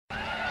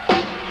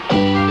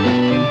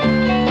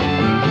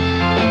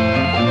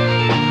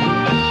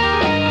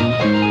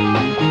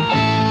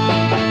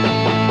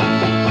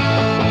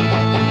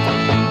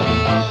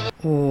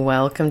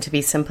welcome to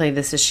Be Simply.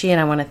 This is She, and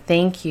I want to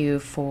thank you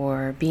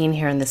for being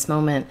here in this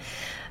moment.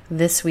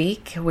 This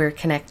week, we're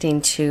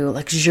connecting to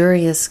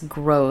luxurious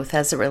growth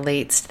as it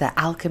relates to the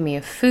alchemy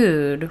of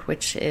food,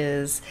 which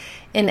is,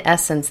 in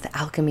essence, the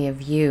alchemy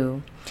of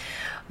you.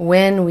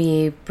 When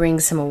we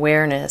bring some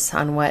awareness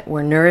on what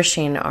we're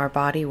nourishing our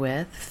body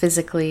with,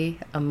 physically,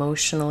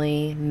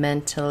 emotionally,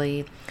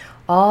 mentally,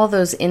 all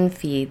those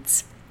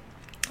infeeds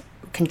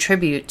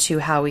contribute to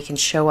how we can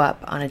show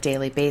up on a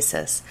daily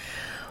basis.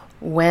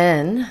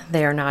 When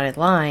they are not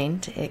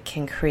aligned, it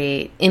can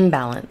create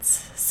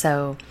imbalance.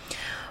 So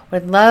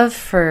what I'd love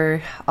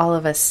for all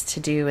of us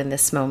to do in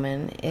this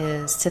moment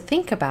is to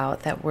think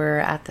about that we're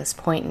at this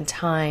point in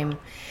time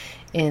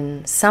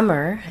in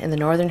summer in the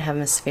Northern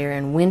Hemisphere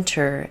and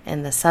winter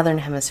in the Southern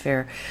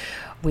Hemisphere.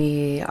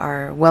 We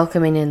are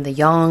welcoming in the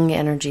Yang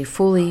energy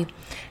fully,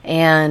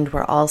 and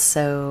we're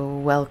also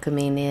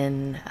welcoming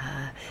in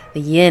the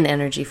Yin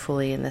energy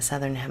fully in the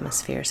Southern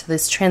Hemisphere. So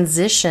this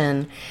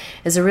transition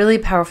is a really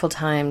powerful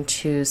time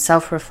to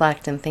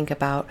self-reflect and think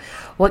about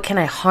what can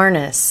I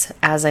harness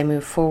as I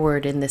move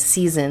forward in this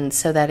season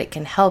so that it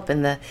can help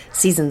in the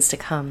seasons to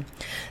come.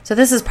 So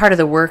this is part of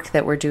the work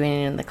that we're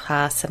doing in the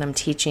class that I'm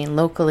teaching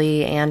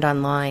locally and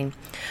online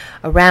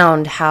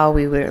around how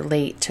we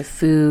relate to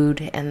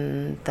food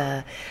and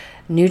the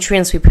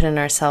nutrients we put in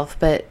ourselves,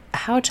 but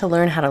how to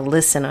learn how to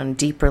listen on a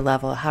deeper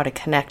level, how to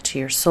connect to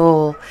your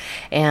soul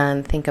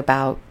and think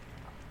about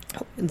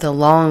the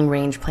long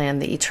range plan,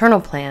 the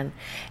eternal plan,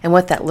 and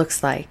what that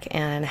looks like,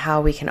 and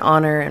how we can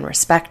honor and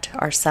respect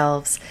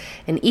ourselves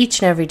in each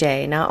and every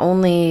day, not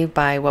only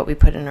by what we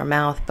put in our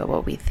mouth, but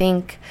what we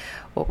think,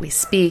 what we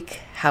speak,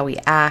 how we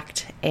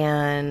act,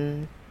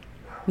 and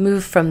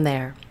move from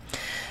there.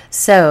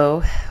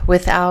 So,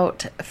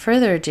 without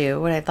further ado,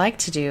 what I'd like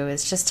to do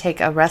is just take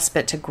a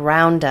respite to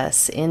ground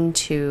us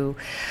into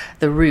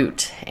the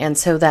root. And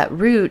so that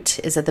root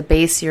is at the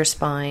base of your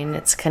spine.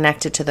 It's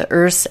connected to the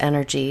earth's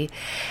energy.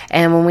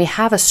 And when we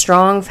have a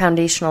strong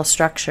foundational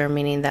structure,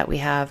 meaning that we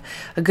have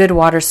a good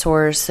water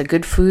source, a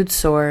good food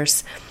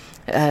source,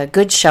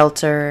 good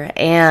shelter,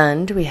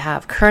 and we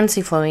have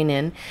currency flowing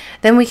in,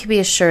 then we can be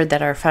assured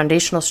that our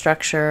foundational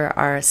structure,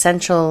 our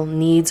essential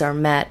needs are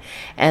met,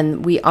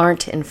 and we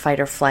aren't in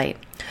fight or flight.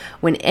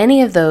 When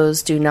any of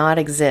those do not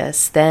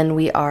exist, then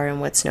we are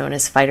in what's known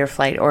as fight or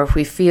flight, or if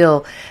we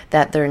feel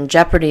that they're in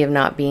jeopardy of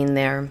not being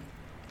there,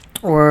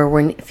 or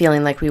we're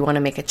feeling like we want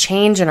to make a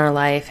change in our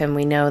life and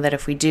we know that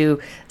if we do,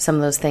 some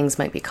of those things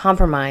might be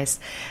compromised,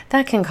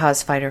 that can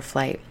cause fight or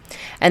flight.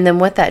 And then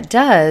what that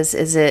does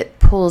is it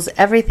pulls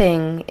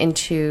everything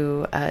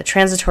into a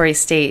transitory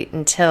state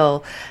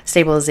until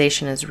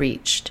stabilization is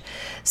reached.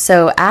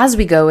 So as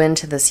we go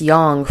into this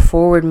Yang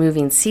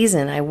forward-moving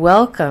season, I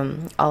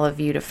welcome all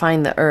of you to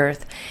find the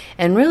earth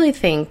and really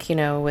think,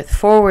 with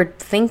forward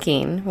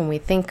thinking, when we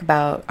think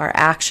about our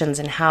actions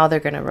and how they're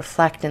going to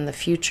reflect in the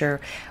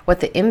future, what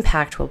the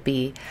impact will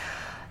be,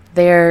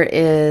 there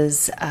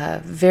is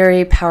a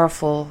very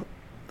powerful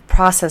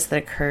process that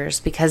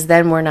occurs, because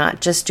then we're not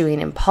just doing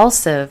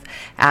impulsive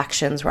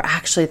actions. We're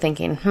actually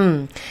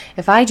thinking,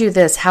 if I do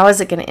this, how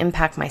is it going to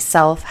impact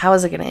myself? How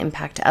is it going to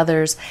impact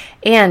others?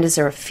 And is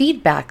there a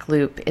feedback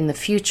loop in the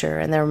future?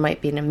 And there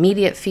might be an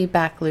immediate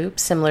feedback loop,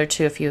 similar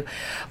to if you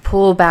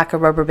pull back a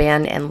rubber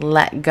band and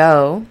let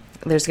go,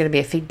 there's going to be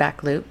a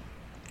feedback loop.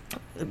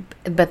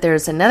 But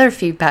there's another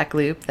feedback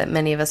loop that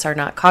many of us are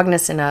not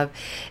cognizant of,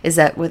 is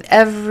that with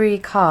every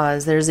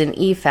cause, there's an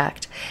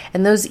effect.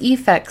 And those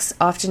effects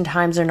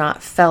oftentimes are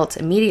not felt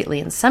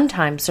immediately, and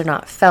sometimes they're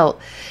not felt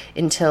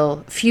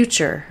until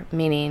future,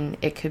 meaning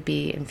it could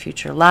be in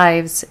future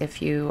lives.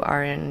 If you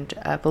are in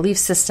a belief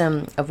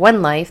system of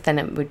one life, then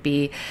it would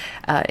be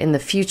in the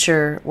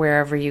future,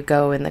 wherever you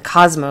go in the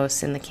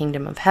cosmos, in the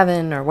kingdom of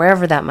heaven, or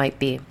wherever that might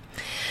be.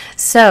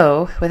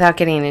 So, without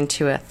getting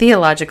into a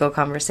theological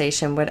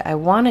conversation, what I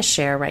want to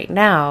share right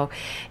now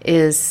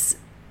is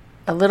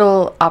a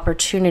little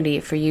opportunity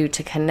for you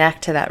to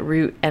connect to that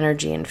root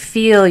energy and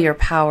feel your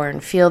power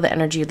and feel the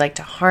energy you'd like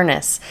to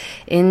harness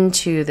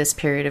into this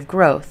period of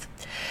growth.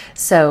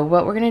 So,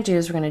 what we're going to do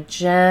is we're going to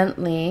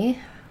gently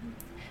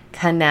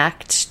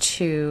connect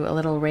to a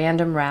little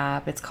random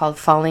rap. It's called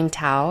Falling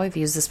Tao. I've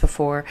used this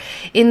before.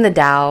 In the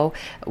Tao,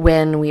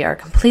 when we are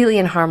completely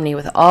in harmony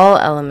with all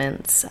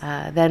elements,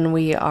 then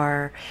we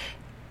are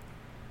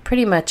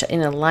pretty much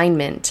in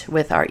alignment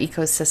with our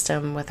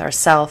ecosystem, with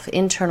ourself,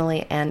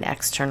 internally and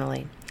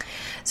externally.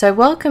 So I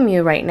welcome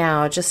you right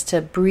now just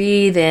to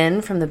breathe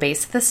in from the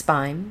base of the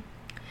spine,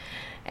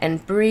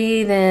 and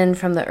breathe in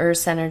from the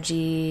earth's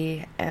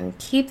energy, and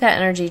keep that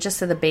energy just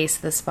at the base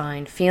of the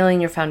spine, feeling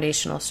your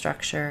foundational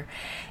structure,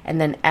 and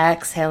then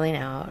exhaling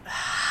out.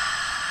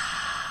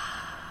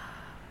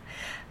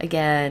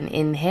 Again,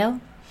 inhale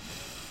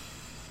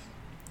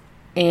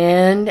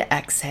and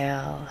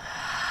exhale.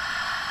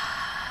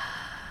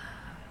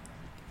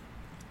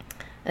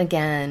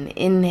 Again,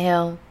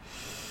 inhale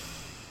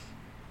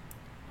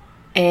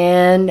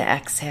and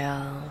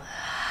exhale.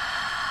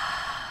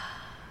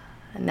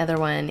 Another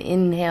one,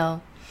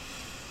 inhale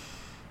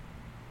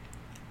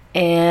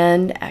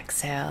and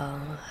exhale.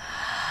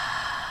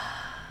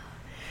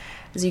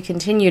 as you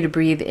continue to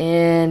breathe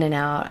in and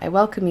out, I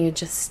welcome you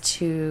just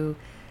to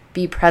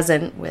be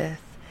present with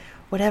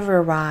whatever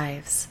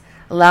arrives.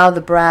 Allow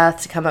the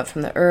breath to come up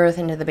from the earth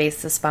into the base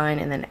of the spine,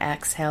 and then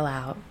exhale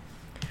out.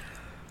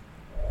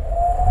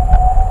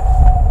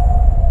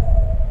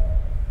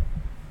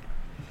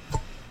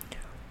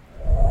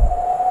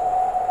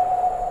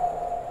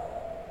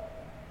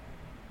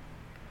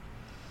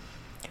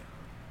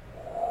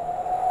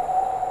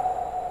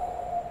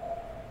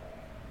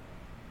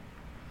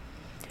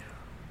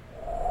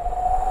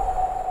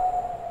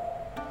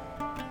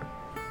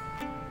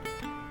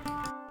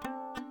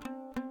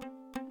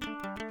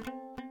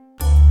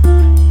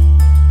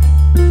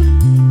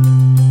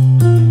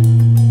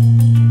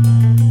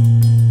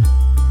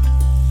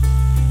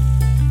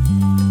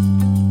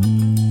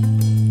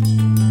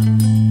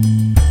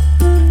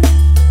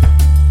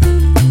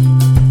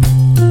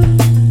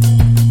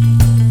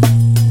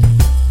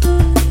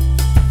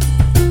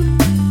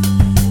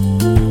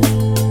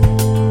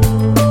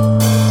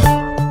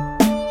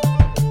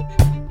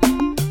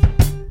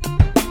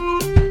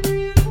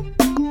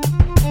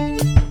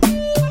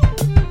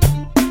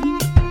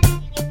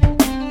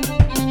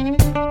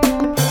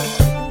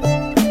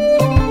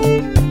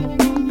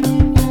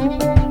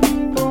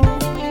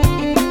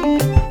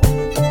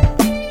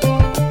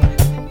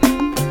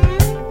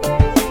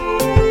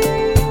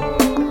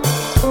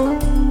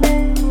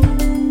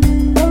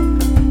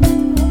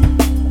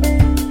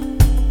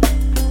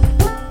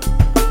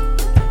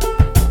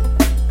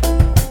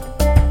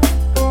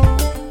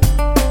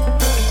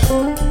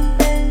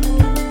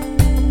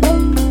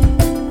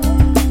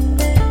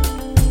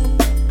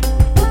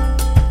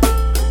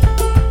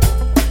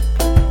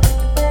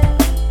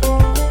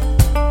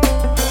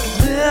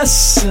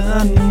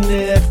 Sun,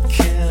 it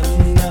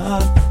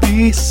cannot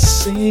be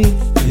seen.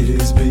 It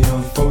is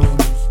beyond form.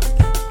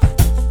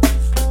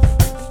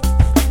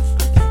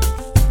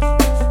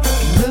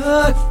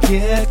 Look,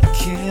 it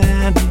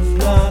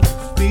cannot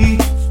be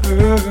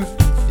heard.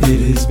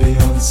 It is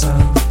beyond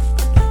sound.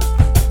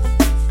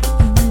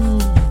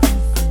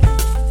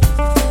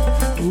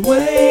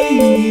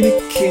 Wait,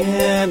 it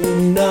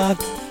cannot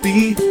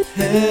be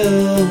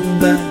held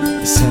back.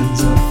 The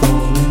sands are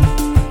falling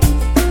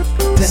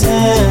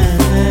down.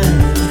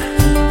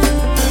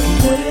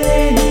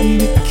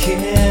 It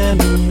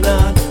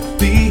cannot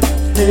be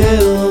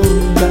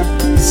held back.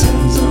 The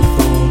sands are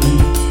falling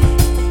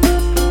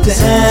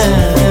down.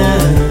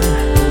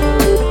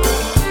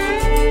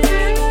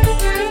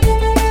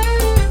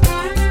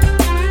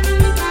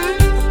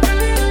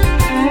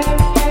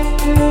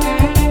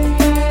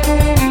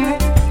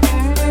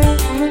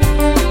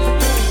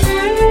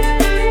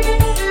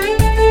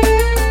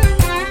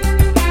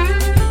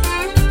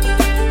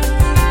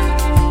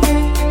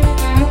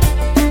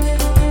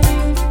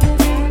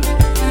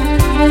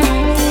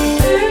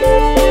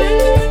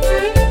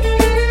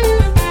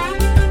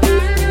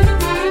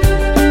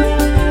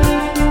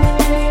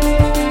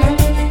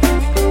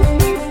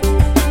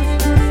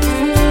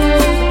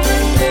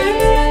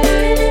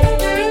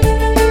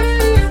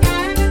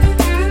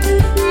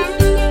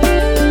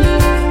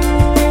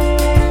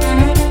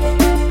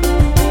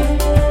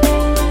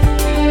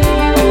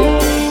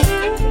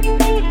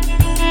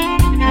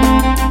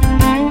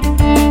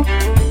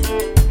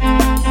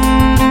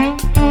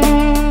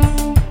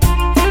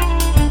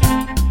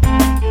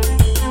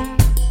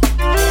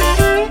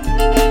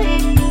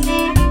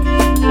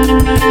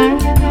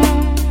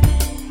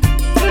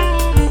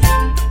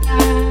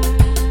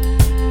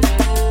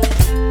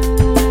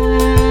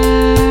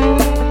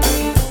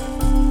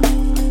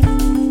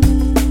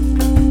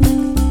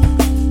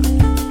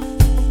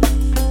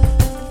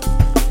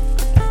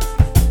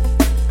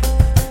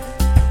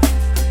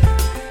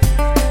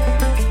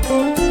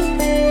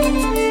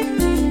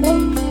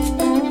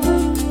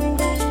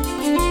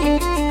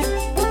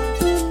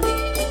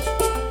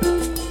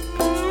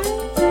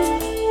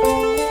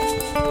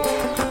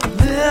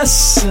 The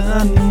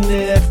sun,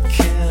 it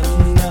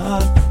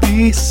cannot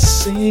be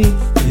seen.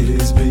 It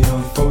is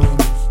beyond form.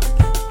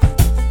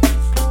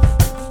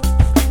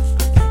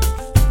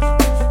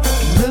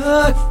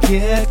 Look,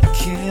 it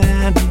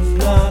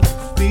cannot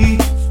be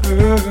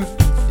heard.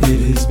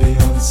 It is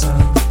beyond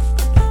sound.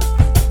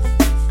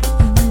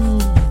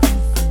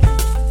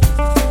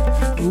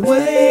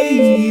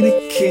 Wait,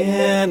 it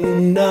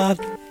cannot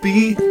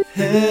be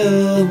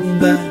held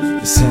back.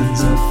 The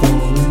sands are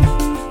falling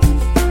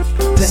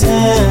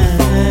down.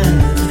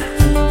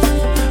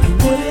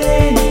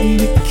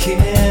 Wait, it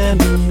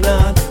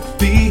cannot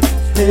be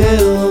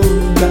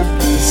held back.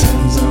 The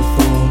sands are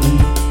falling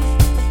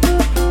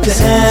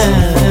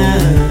down.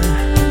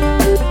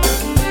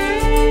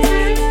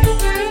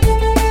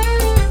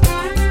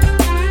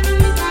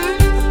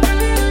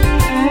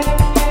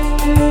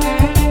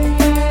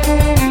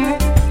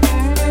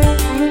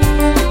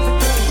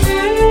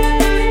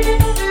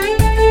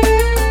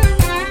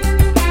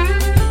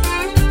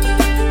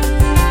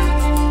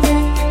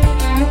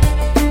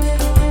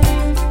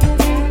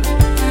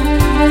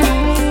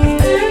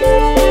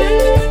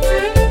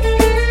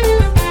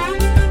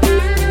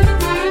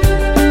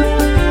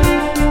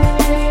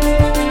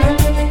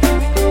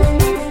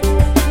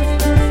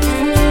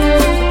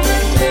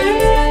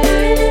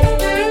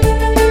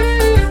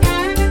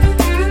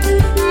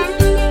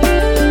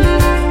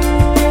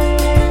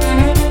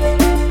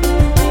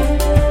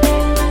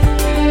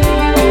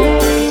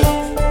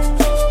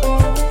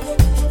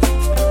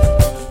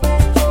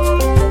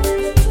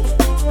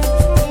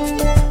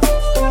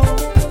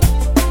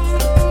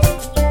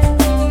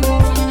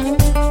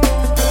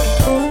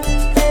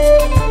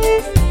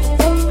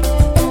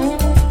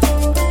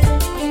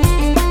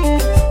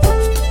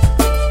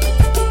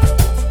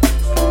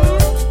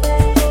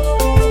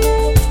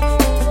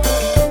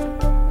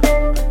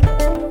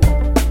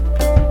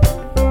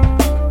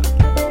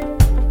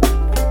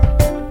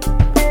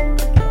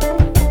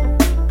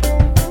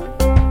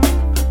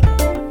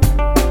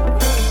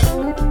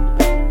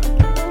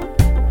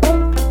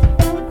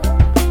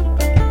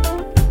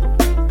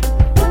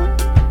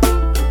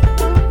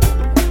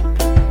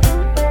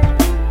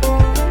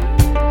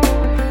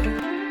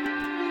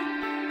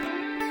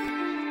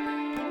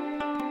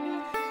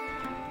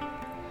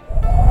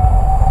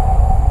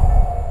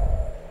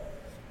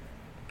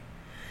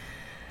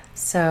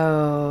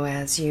 So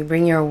as you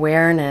bring your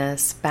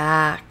awareness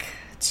back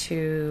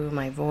to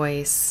my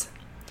voice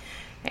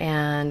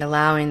and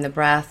allowing the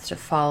breath to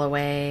fall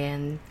away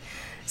and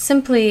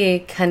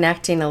simply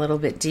connecting a little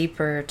bit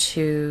deeper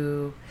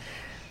to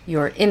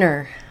your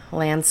inner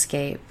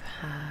landscape,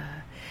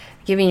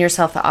 giving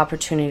yourself the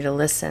opportunity to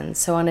listen.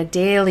 So on a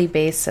daily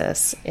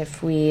basis,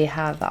 if we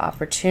have the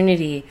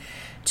opportunity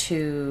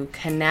to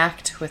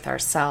connect with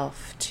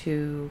ourselves,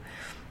 to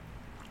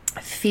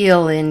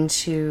feel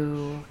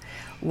into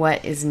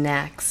what is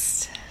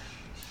next,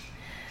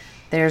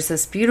 there's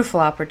this beautiful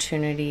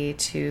opportunity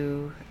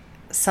to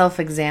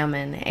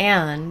self-examine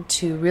and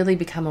to really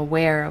become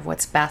aware of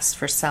what's best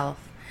for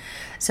self.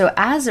 So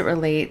as it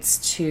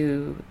relates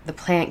to the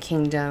plant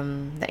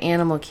kingdom, the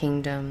animal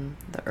kingdom,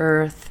 the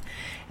earth,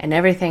 and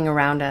everything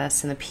around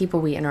us and the people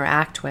we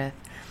interact with,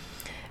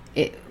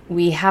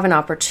 we have an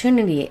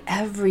opportunity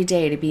every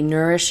day to be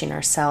nourishing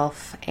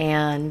ourselves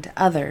and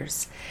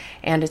others.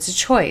 And it's a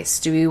choice.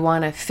 Do we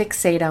want to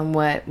fixate on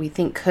what we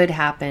think could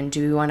happen?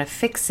 Do we want to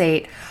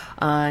fixate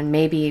on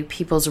maybe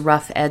people's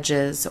rough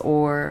edges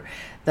or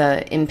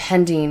the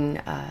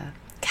impending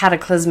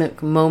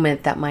cataclysmic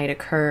moment that might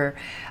occur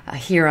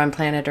here on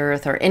planet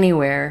Earth or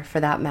anywhere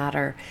for that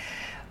matter?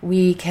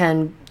 We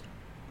can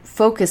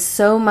focus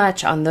so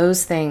much on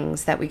those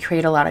things that we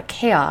create a lot of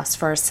chaos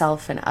for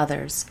ourselves and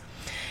others.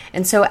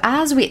 And so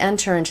as we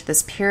enter into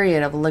this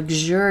period of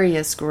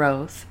luxurious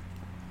growth,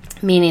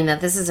 meaning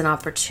that this is an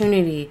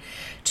opportunity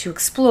to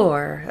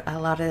explore. A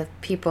lot of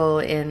people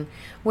in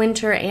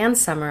winter and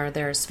summer,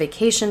 there's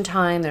vacation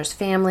time, there's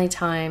family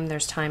time,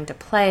 there's time to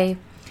play.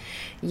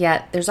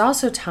 Yet there's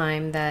also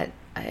time that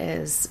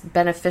is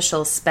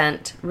beneficial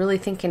spent really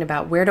thinking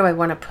about, where do I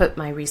want to put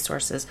my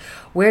resources?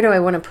 Where do I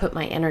want to put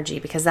my energy?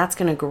 Because that's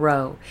going to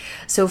grow.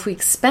 So if we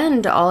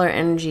expend all our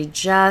energy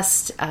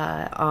just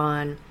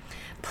on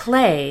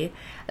play,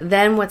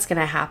 then what's going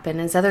to happen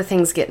is other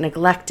things get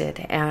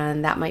neglected,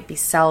 and that might be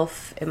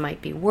self, it might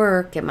be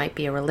work, it might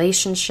be a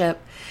relationship.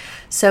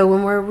 So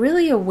when we're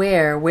really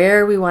aware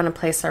where we want to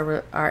place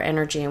our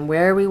energy and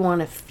where we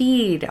want to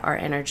feed our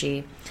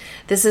energy,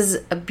 this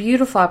is a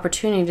beautiful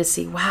opportunity to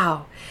see,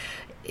 wow,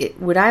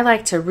 would I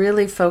like to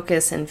really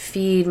focus and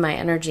feed my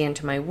energy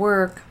into my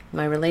work,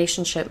 my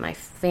relationship, my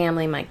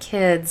family, my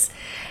kids?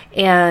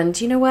 And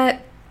you know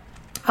what?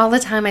 All the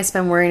time I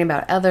spend worrying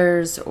about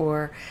others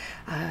or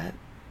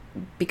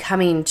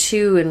becoming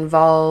too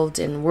involved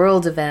in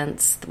world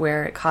events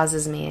where it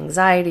causes me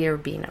anxiety or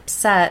being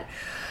upset,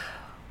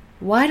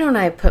 why don't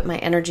I put my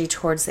energy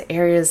towards the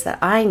areas that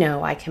I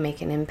know I can make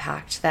an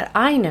impact, that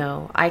I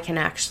know I can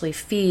actually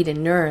feed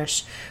and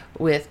nourish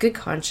with good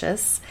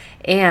conscience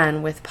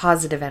and with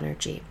positive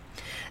energy?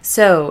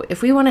 So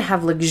if we want to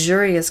have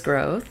luxurious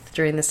growth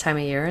during this time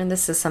of year, and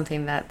this is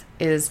something that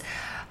is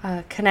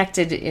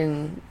connected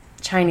in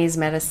Chinese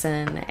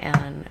medicine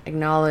and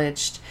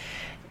acknowledged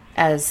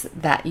as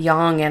that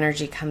yang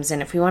energy comes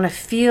in, if we want to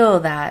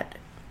feel that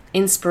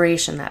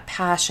inspiration, that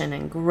passion,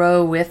 and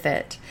grow with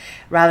it,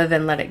 rather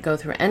than let it go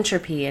through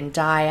entropy and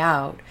die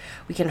out,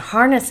 we can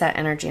harness that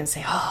energy and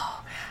say,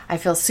 oh, I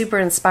feel super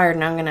inspired,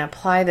 and I'm going to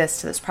apply this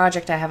to this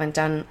project I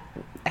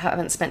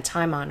haven't spent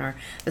time on, or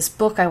this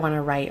book I want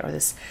to write, or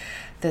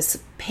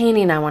this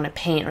painting I want to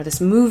paint, or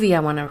this movie I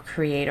want to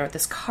create, or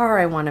this car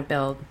I want to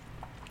build,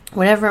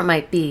 whatever it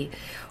might be.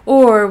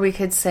 Or we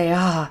could say,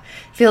 it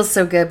feels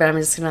so good, but I'm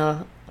just going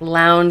to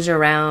lounge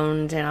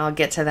around and I'll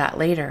get to that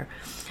later.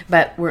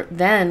 But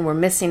we're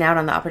missing out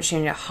on the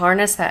opportunity to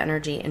harness that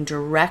energy and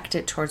direct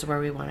it towards where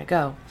we want to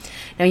go.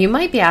 Now, you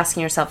might be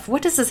asking yourself,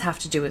 what does this have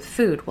to do with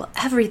food? Well,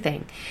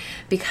 everything.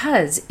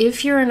 Because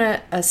if you're in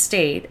a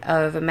state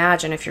of,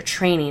 imagine if you're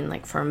training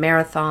like for a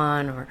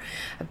marathon or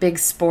a big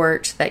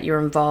sport that you're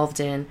involved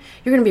in,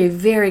 you're going to be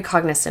very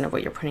cognizant of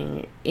what you're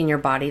putting in your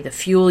body, the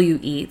fuel you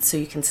eat, so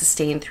you can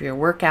sustain through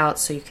your workouts,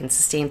 so you can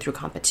sustain through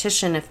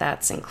competition if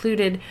that's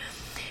included.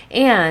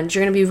 And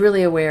you're going to be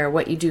really aware of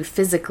what you do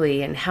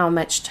physically and how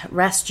much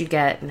rest you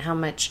get and how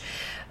much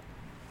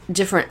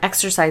different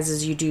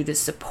exercises you do to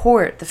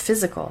support the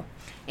physical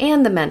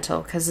and the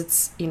mental, because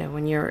it's,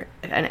 when you're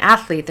an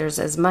athlete, there's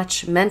as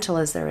much mental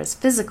as there is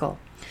physical.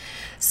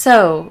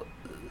 So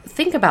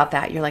think about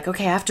that. You're like,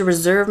 okay, I have to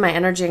reserve my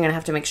energy. I'm going to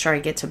have to make sure I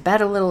get to bed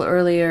a little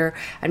earlier.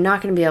 I'm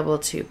not going to be able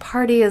to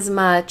party as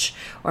much,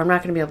 or I'm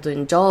not going to be able to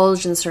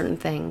indulge in certain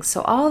things.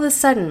 So all of a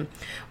sudden,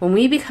 when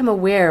we become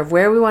aware of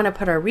where we want to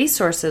put our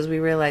resources, we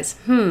realize,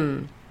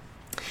 do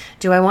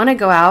I want to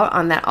go out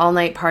on that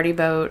all-night party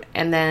boat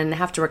and then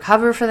have to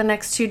recover for the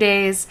next 2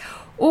 days?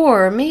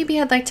 Or maybe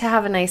I'd like to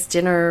have a nice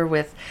dinner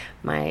with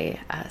my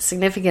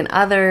significant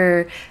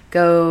other,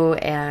 go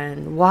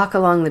and walk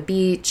along the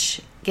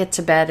beach, get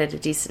to bed at a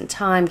decent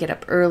time, get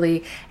up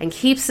early, and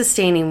keep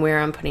sustaining where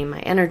I'm putting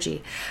my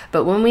energy.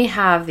 But when we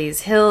have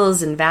these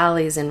hills and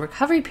valleys and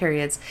recovery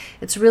periods,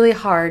 it's really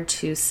hard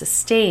to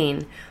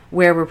sustain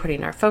where we're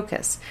putting our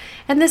focus.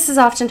 And this is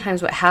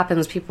oftentimes what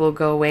happens. People will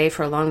go away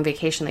for a long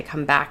vacation, they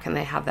come back and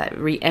they have that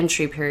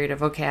re-entry period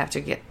of, okay, I have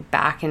to get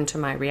back into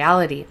my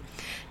reality.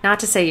 Not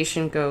to say you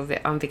shouldn't go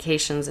on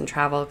vacations and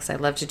travel, because I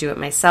love to do it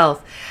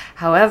myself.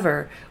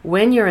 However,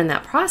 when you're in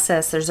that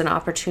process, there's an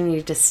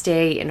opportunity to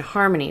stay in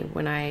harmony.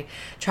 When I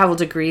traveled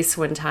to Greece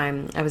one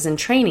time, I was in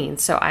training,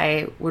 so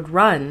I would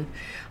run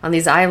on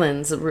these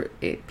islands.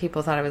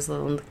 People thought I was a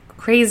little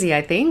crazy,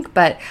 I think,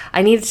 but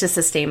I needed to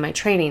sustain my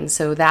training,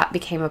 so that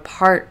became a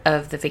part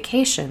of the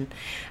vacation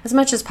as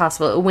much as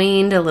possible. It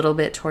waned a little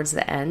bit towards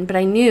the end, but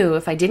I knew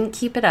if I didn't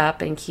keep it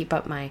up and keep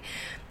up my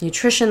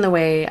nutrition the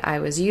way I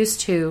was used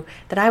to,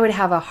 that I would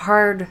have a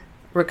hard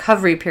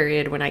recovery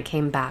period when I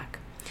came back.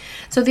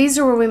 So these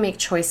are where we make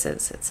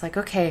choices. It's like,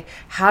 okay,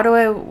 how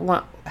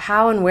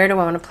and where do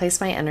I want to place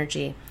my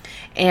energy,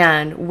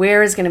 and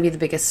where is going to be the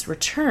biggest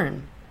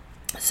return?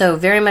 So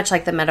very much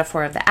like the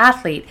metaphor of the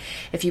athlete,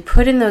 if you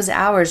put in those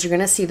hours, you're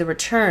going to see the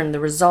return, the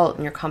result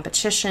in your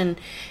competition,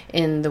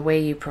 in the way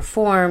you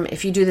perform.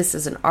 If you do this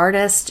as an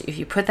artist, if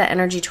you put that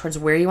energy towards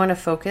where you want to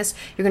focus,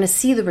 you're going to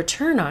see the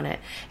return on it.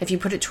 If you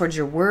put it towards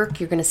your work,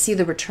 you're going to see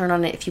the return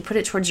on it. If you put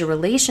it towards your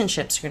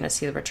relationships, you're going to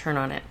see the return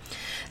on it.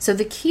 So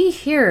the key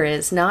here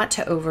is not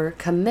to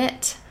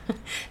overcommit,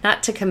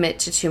 not to commit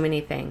to too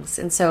many things.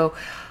 And so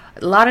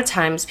a lot of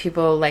times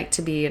people like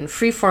to be in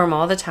free form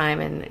all the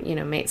time and,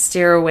 may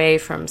steer away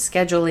from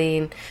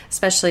scheduling,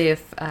 especially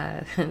if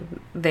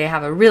they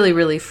have a really,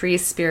 really free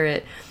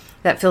spirit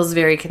that feels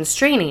very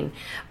constraining.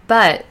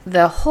 But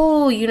the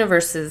whole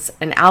universe is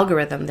an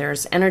algorithm.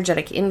 There's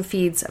energetic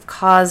infeeds of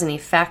cause and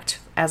effect,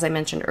 as I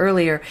mentioned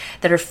earlier,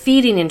 that are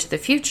feeding into the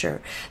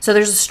future. So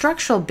there's a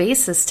structural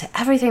basis to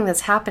everything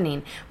that's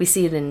happening. We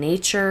see it in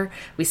nature.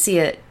 We see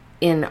it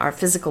in our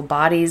physical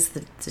bodies,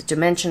 the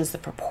dimensions, the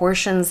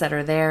proportions that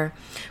are there.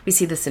 We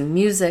see this in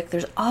music.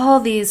 There's all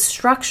these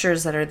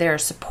structures that are there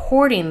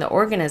supporting the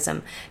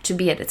organism to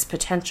be at its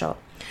potential.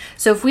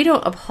 So if we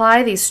don't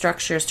apply these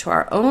structures to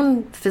our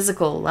own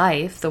physical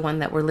life, the one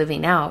that we're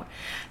living out,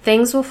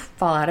 things will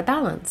fall out of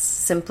balance,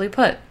 simply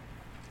put.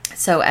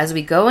 So as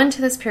we go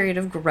into this period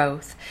of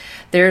growth,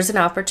 there's an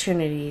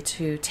opportunity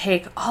to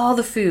take all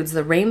the foods,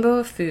 the rainbow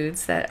of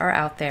foods that are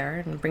out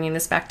there, and bringing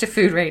this back to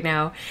food right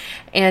now,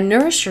 and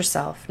nourish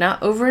yourself.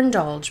 Not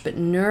overindulge, but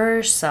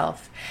nourish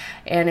self.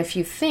 And if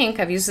you think,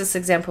 I've used this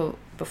example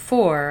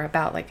before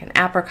about like an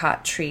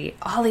apricot tree,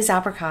 all these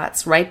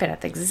apricots ripen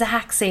at the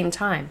exact same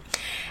time.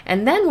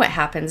 And then what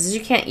happens is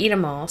you can't eat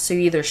them all, so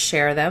you either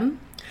share them,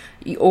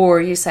 or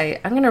you say,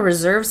 I'm going to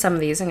reserve some of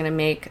these. I'm going to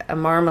make a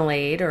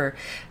marmalade or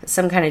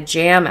some kind of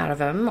jam out of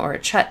them, or a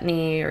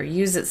chutney, or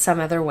use it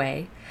some other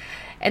way.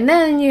 And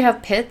then you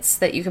have pits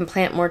that you can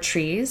plant more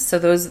trees. So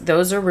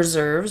those are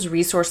reserves,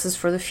 resources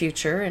for the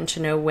future, and to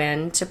know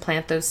when to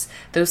plant those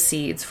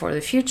seeds for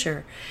the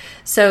future.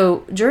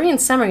 So during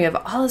summer, you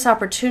have all this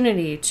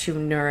opportunity to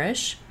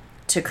nourish,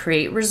 to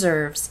create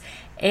reserves,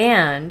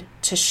 and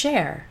to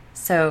share.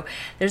 So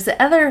there's the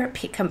other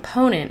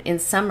component in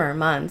summer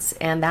months,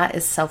 and that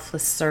is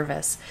selfless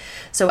service.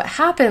 So what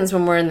happens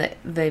when we're in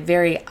the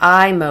very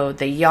I mode,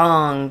 the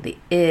yang, the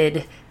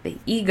id, the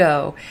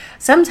ego,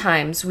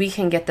 sometimes we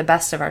can get the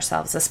best of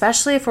ourselves,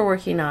 especially if we're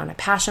working on a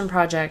passion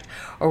project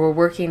or we're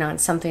working on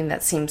something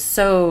that seems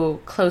so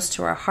close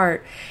to our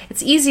heart.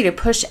 It's easy to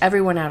push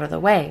everyone out of the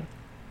way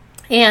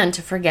and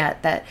to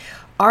forget that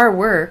our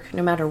work,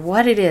 no matter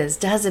what it is,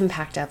 does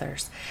impact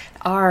others.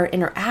 Our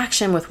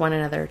interaction with one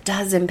another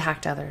does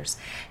impact others.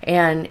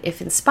 And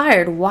if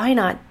inspired, why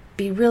not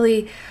be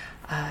really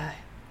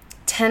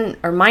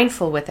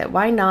mindful with it?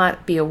 Why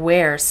not be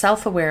aware,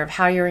 self-aware of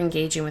how you're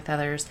engaging with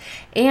others?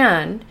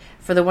 And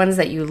for the ones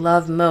that you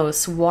love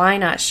most, why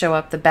not show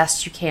up the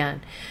best you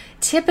can?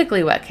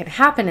 Typically what can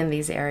happen in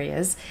these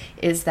areas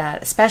is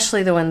that,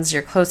 especially the ones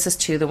you're closest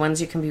to, the ones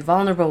you can be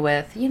vulnerable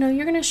with,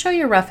 you're going to show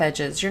your rough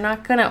edges. You're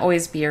not going to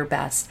always be your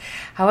best.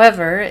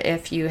 However,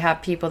 if you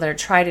have people that are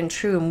tried and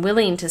true and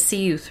willing to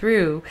see you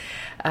through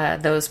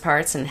those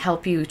parts and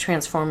help you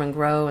transform and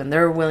grow, and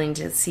they're willing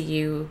to see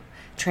you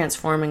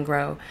transform and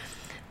grow,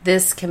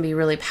 this can be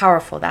really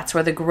powerful. That's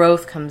where the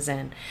growth comes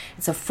in.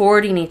 It's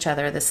affording each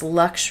other this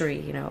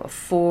luxury,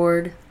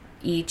 afford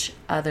each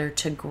other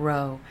to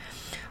grow.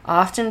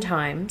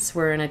 Oftentimes,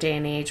 we're in a day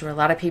and age where a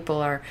lot of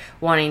people are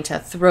wanting to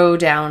throw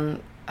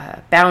down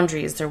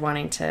boundaries. They're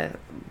wanting to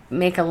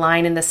make a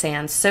line in the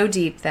sand so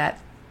deep that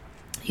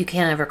you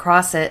can't ever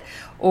cross it,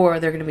 or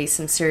there are going to be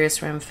some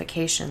serious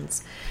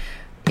ramifications.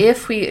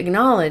 If we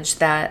acknowledge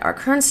that our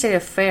current state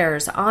of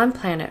affairs on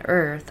planet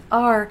Earth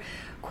are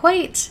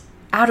quite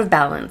out of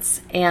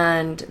balance,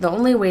 and the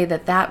only way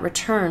that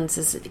returns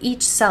is if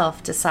each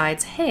self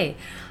decides, hey,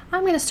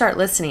 I'm going to start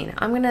listening.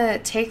 I'm going to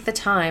take the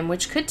time,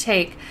 which could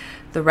take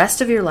the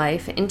rest of your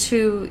life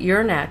into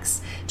your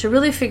next, to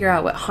really figure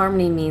out what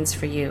harmony means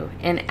for you.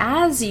 And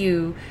as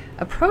you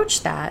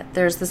approach that,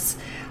 there's this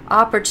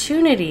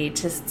opportunity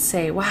to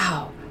say,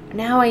 wow,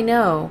 now I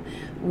know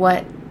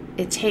what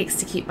it takes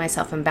to keep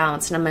myself in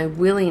balance, and am I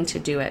willing to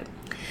do it?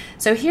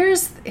 So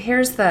here's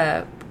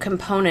the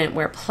component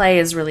where play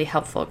is really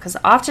helpful, because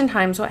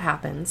oftentimes what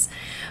happens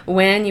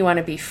when you want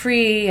to be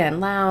free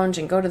and lounge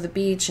and go to the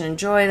beach and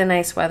enjoy the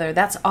nice weather,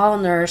 that's all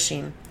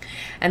nourishing.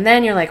 And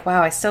then you're like,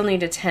 wow, I still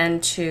need to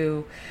tend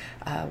to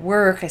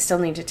work. I still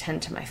need to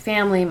tend to my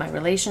family, my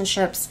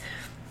relationships,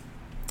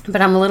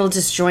 but I'm a little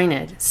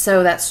disjointed.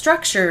 So that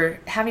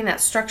structure, having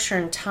that structure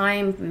and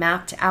time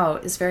mapped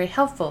out is very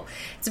helpful.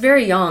 It's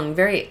very young,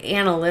 very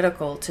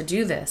analytical to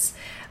do this.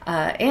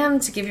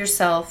 And to give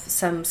yourself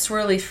some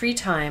swirly free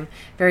time,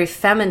 very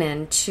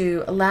feminine,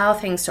 to allow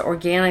things to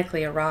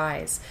organically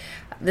arise.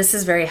 This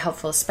is very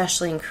helpful,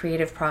 especially in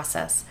creative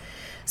process.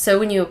 So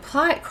when you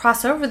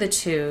cross over the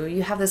two,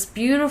 you have this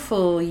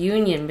beautiful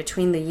union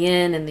between the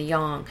yin and the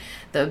yang,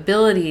 the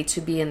ability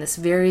to be in this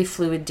very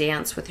fluid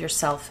dance with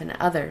yourself and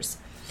others.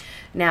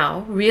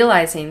 Now,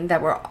 realizing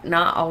that we're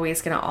not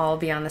always going to all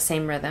be on the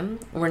same rhythm,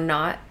 we're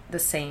not the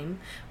same.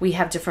 We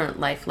have different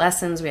life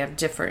lessons, we have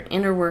different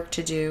inner work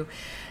to do,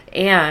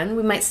 and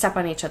we might step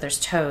on each other's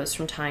toes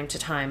from time to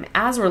time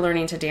as we're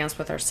learning to dance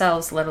with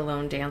ourselves, let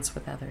alone dance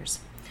with others.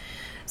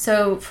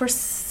 So for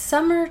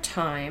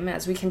summertime,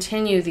 as we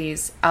continue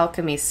these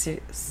alchemy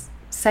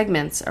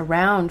segments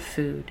around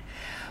food,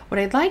 what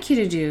I'd like you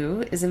to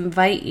do is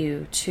invite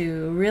you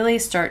to really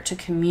start to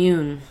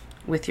commune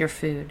with your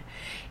food,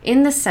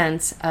 in the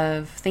sense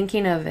of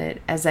thinking of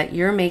it as that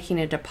you're making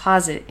a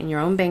deposit in your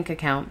own bank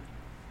account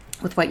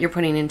with what you're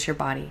putting into your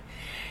body.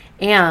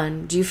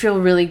 And do you feel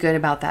really good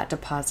about that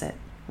deposit,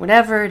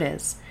 whatever it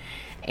is?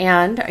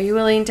 And are you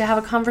willing to have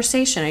a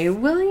conversation? Are you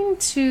willing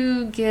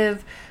to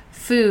give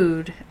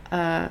food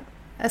a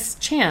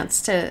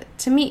chance to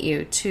meet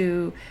you,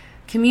 to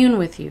commune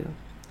with you?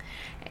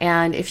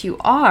 And if you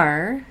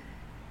are,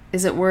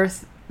 is it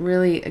worth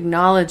really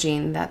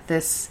acknowledging that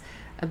this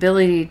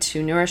ability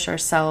to nourish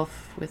ourselves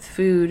with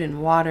food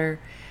and water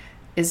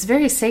is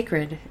very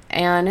sacred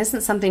and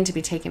isn't something to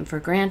be taken for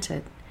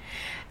granted?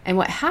 And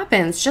what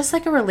happens, just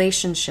like a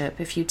relationship,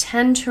 if you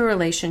tend to a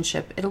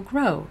relationship, it'll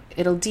grow,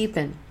 it'll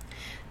deepen.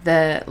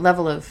 The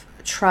level of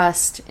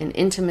trust and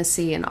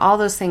intimacy and all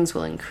those things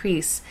will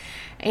increase.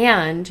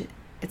 And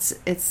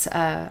it's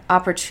an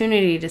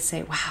opportunity to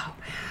say, wow,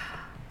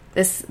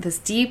 this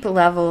deep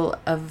level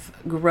of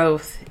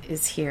growth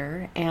is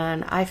here,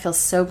 and I feel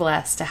so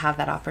blessed to have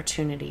that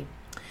opportunity.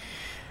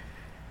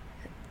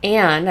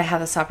 And I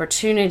have this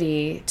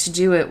opportunity to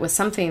do it with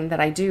something that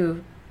I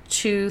do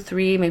 2,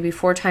 3, maybe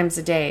 4 times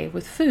a day,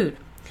 with food.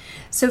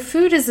 So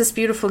food is this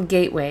beautiful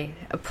gateway,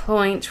 a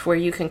point where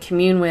you can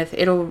commune with.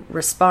 It'll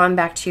respond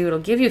back to you. It'll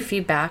give you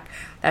feedback.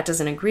 That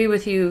doesn't agree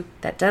with you.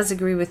 That does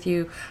agree with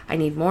you. I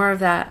need more of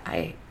that.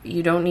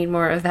 You don't need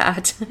more of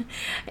that.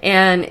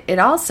 And it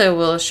also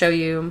will show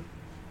you,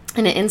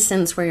 in an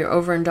instance where you're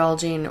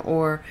overindulging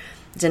or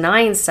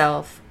denying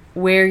self,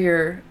 where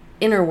your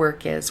inner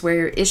work is, where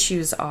your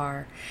issues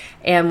are.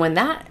 And when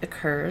that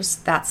occurs,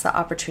 that's the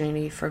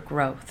opportunity for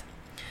growth.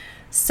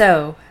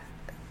 So,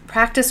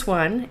 practice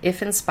 1,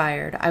 if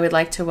inspired, I would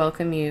like to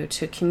welcome you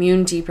to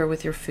commune deeper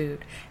with your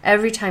food.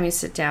 Every time you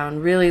sit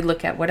down, really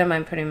look at, what am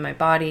I putting in my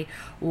body?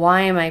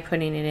 Why am I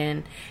putting it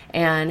in?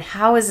 And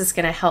how is this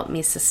going to help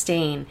me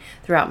sustain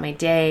throughout my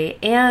day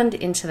and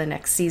into the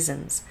next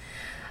seasons?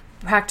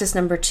 Practice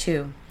number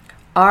 2.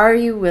 Are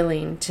you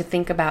willing to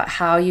think about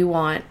how you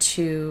want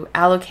to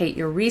allocate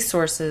your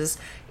resources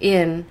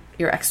in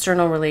your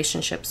external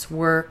relationships,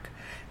 work,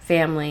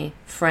 family,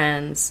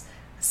 friends,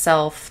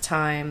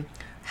 self-time,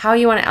 how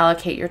you want to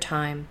allocate your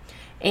time?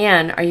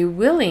 And are you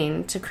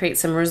willing to create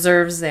some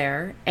reserves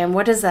there? And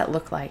what does that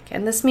look like?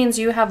 And this means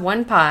you have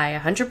one pie,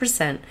 100%,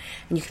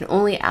 and you can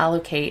only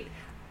allocate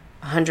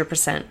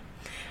 100%.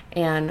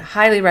 And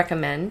highly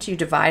recommend you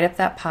divide up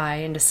that pie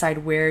and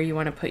decide where you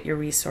want to put your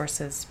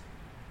resources,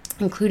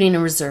 including a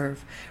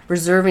reserve,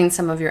 reserving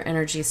some of your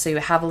energy so you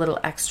have a little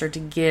extra to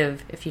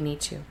give if you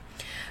need to.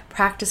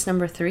 Practice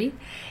number 3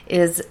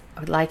 is, I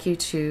would like you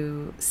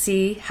to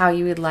see how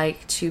you would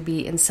like to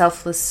be in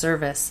selfless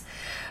service.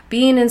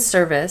 Being in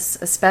service,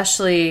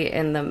 especially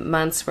in the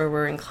months where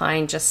we're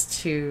inclined just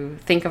to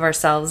think of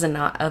ourselves and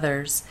not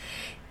others,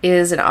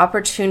 is an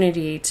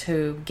opportunity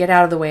to get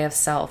out of the way of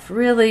self,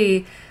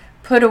 really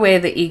put away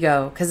the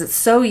ego, because it's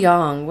so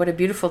young. What a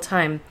beautiful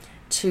time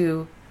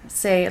to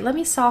say, let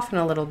me soften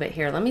a little bit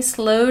here. Let me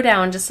slow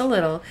down just a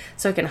little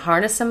so I can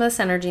harness some of this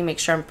energy, make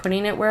sure I'm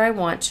putting it where I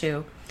want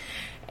to,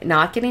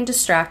 not getting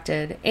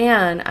distracted,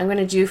 and I'm going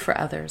to do for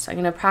others. I'm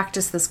going to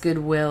practice this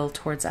goodwill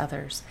towards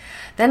others.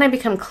 Then I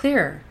become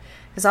clearer,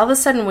 because all of a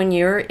sudden when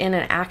you're in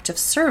an act of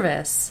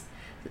service,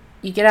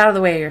 you get out of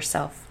the way of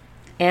yourself,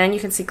 and you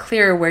can see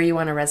clearer where you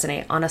want to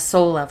resonate on a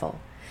soul level.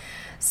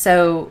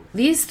 So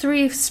these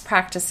 3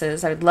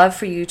 practices I would love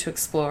for you to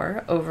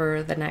explore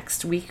over the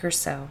next week or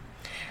so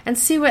and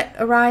see what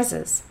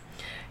arises.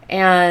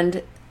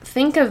 And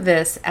think of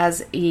this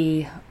as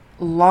a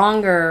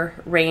longer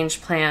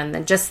range plan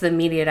than just the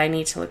immediate, I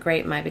need to look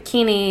great in my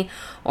bikini,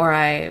 or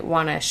I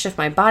want to shift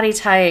my body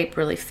type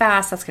really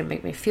fast, that's going to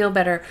make me feel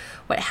better.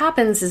 What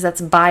happens is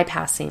that's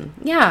bypassing.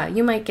 Yeah,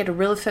 you might get a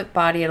really fit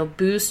body, it'll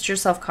boost your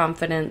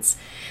self-confidence,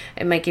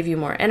 it might give you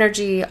more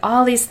energy,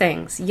 all these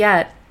things.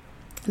 Yet,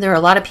 there are a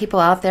lot of people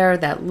out there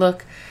that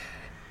look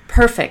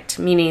perfect,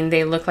 meaning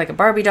they look like a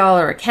Barbie doll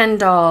or a Ken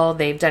doll,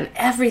 they've done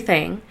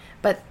everything,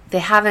 but they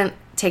haven't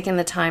taken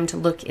the time to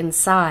look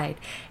inside,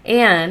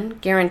 and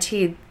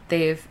guaranteed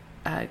they've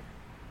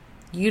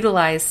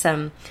utilized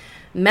some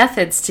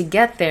methods to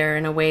get there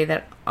in a way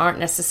that aren't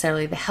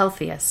necessarily the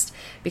healthiest,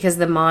 because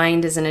the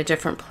mind is in a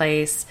different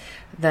place,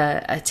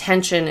 the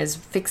attention is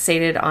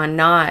fixated on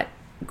not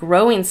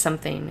growing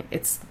something,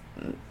 it's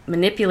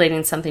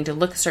manipulating something to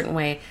look a certain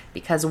way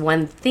because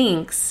one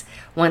thinks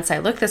once I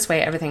look this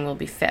way everything will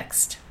be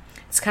fixed.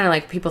 It's kind of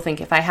like people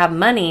think if I have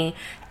money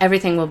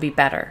everything will be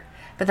better.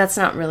 But that's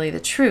not really the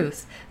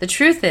truth. The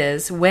truth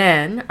is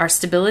when our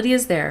stability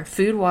is there,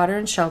 food, water,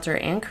 and shelter,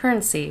 and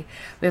currency,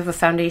 we have a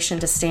foundation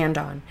to stand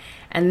on.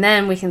 And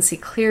then we can see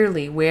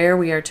clearly where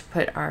we are to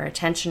put our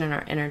attention and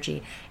our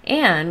energy.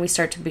 And we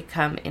start to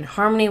become in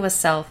harmony with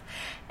self.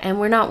 And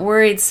we're not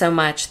worried so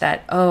much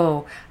that,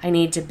 oh, I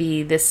need to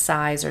be this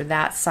size or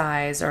that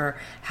size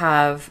or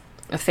have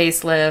a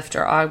facelift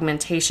or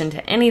augmentation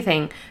to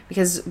anything,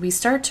 because we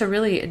start to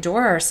really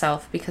adore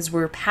ourselves because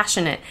we're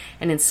passionate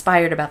and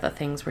inspired about the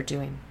things we're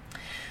doing.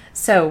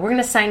 So we're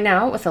going to sign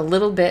out with a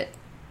little bit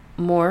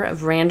more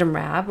of Random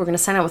Rab. We're going to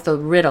sign out with a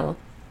riddle,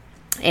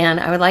 and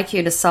I would like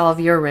you to solve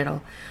your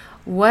riddle.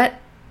 What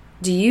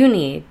do you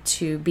need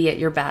to be at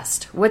your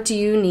best? What do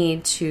you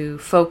need to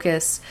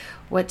focus?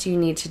 What do you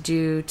need to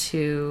do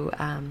to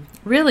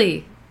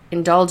really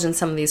indulge in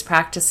some of these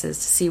practices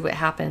to see what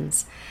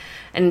happens?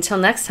 And until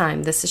next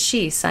time, this is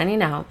she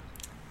signing out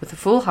with a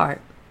full heart,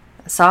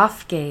 a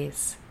soft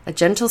gaze, a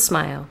gentle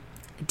smile,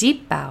 a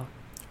deep bow,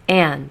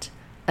 and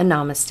a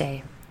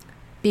namaste.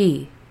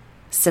 Be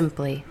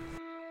simply.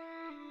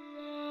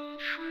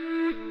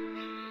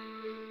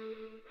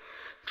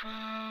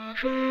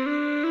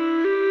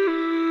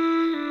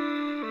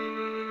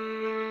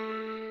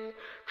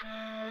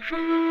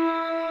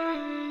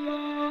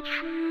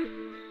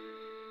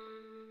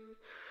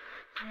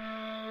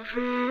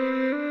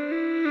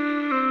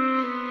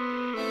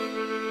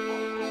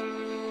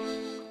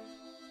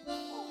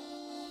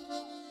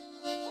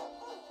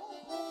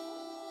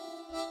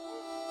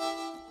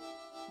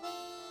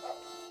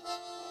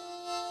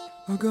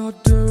 I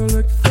got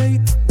derelict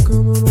fate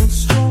coming on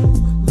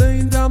strong,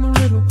 laying down the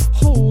riddle,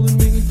 holding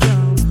me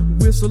down,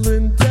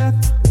 whistling death,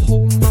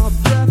 holding my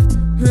breath,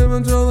 here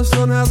until the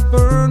sun has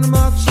burned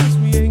my chest.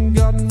 We ain't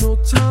got no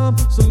time,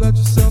 so let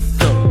yourself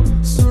go,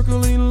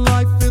 circling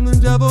life in the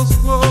devil's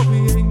flow.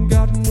 We ain't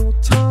got no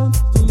time,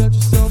 so let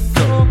yourself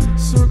go,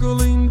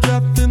 circling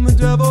death in the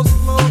devil's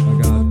flow.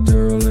 I got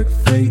derelict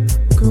fate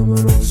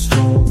coming on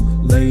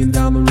strong, laying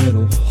down the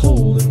riddle,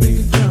 holding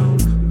me down,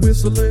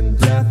 whistling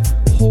death,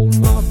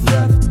 holding my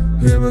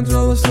breath, here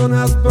until the sun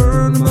has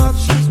burned my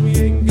cheeks. We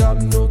ain't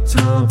got no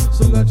time,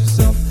 so let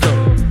yourself